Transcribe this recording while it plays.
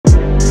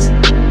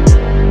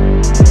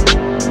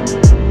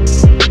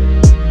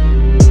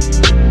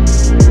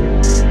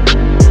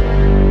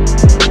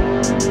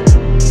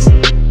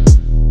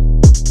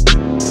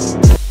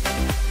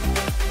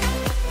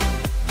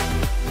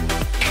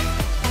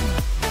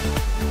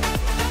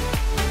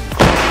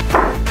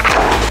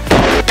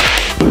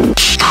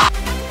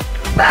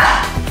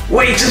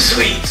way too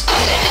sweet.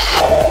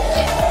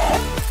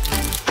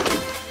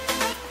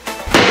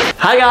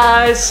 Hi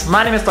guys,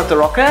 my name is Dr.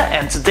 Rocke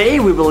and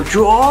today we will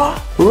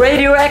draw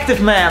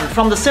Radioactive Man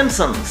from The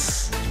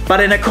Simpsons,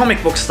 but in a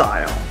comic book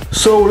style.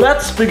 So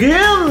let's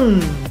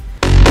begin!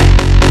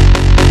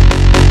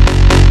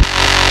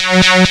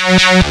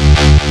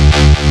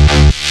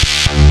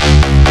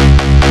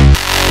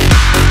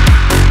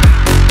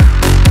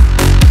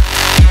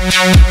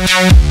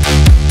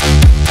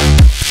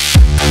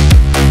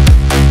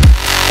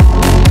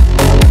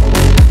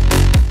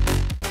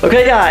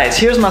 Okay guys,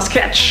 here's my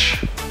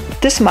sketch.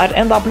 This might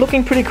end up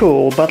looking pretty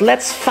cool, but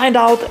let's find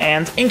out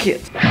and ink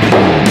it.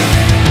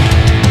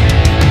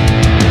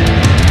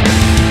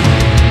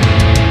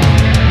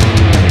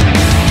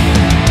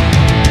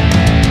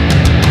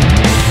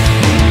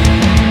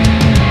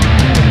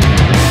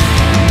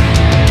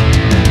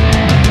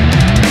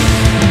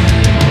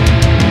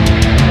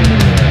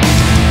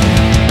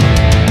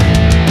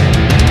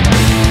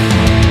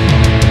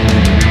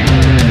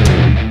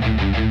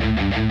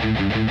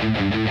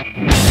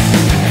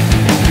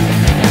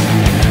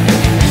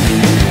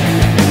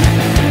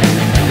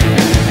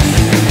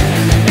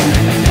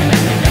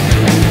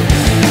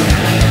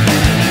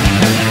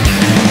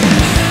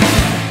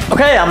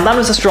 Okay, I'm done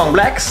with the strong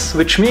blacks,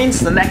 which means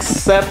the next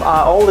step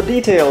are all the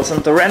details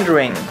and the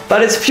rendering.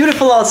 But it's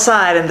beautiful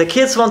outside and the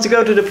kids want to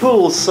go to the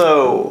pool,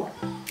 so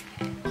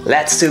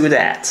let's do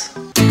that.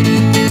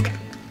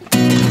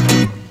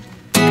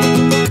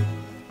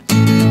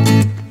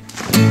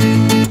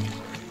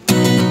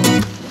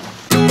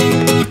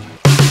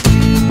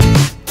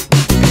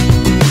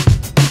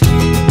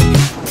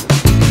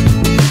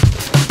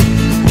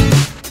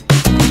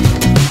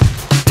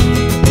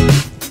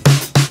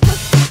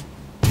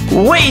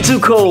 Way too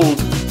cold,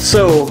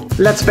 so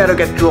let's better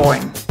get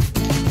drawing.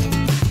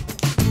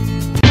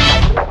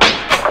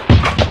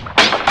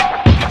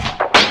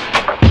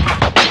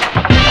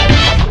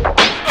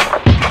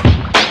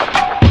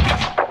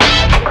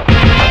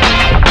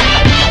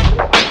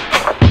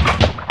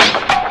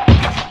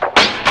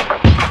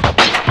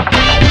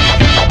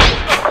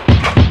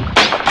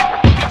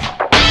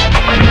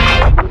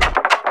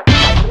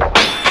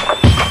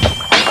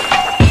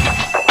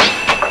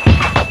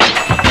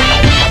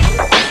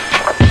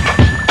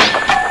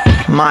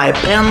 My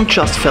pen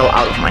just fell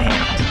out of my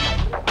hand.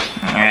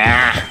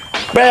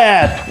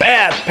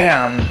 Bad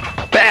pen.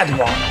 Bad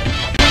one.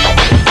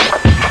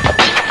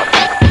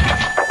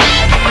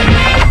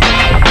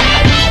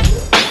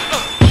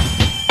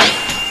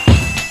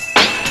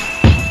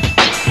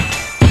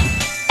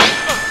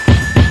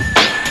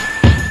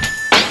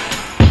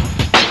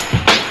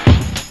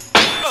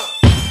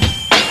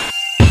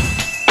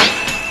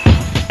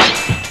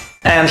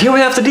 And here we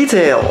have the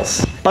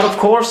details. But of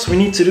course we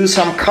need to do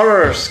some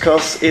colors,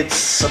 cause it's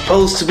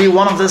supposed to be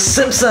one of the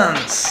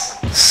Simpsons.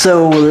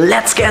 So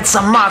let's get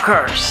some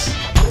markers.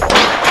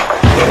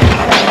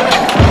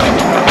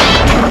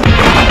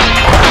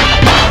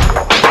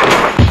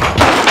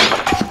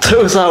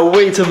 Those are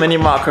way too many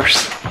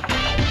markers.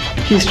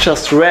 He's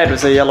just red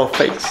with a yellow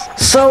face.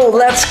 So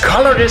let's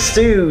color this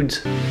dude.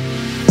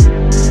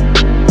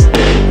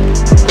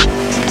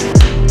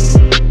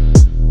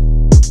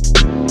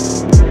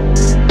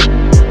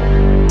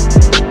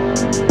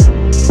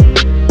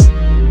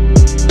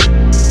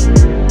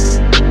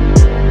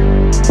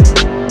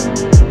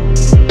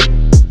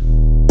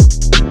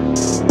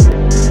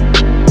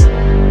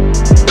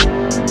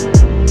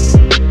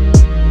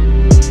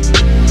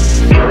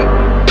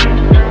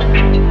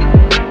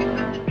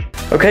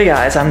 Okay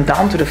guys, I'm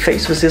down to the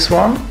face with this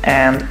one,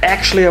 and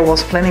actually I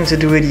was planning to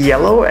do it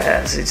yellow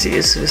as it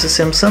is with the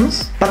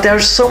Simpsons, but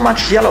there's so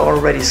much yellow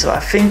already, so I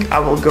think I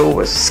will go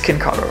with skin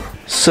color.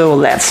 So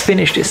let's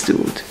finish this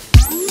dude.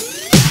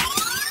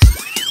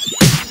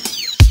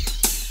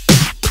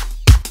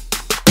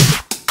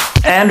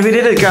 And we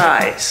did it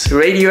guys!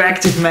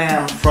 Radioactive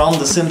Man from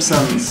The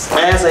Simpsons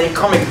as a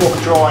comic book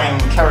drawing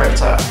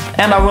character.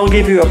 And I will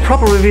give you a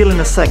proper reveal in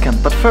a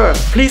second, but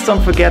first, please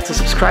don't forget to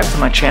subscribe to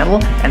my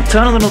channel and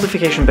turn on the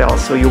notification bell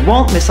so you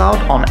won't miss out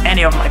on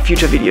any of my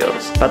future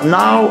videos. But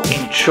now,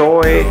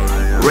 enjoy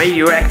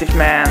Radioactive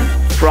Man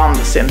from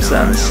The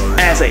Simpsons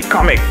as a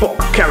comic book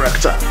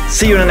character.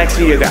 See you in the next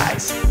video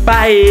guys.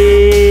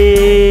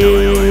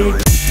 Bye!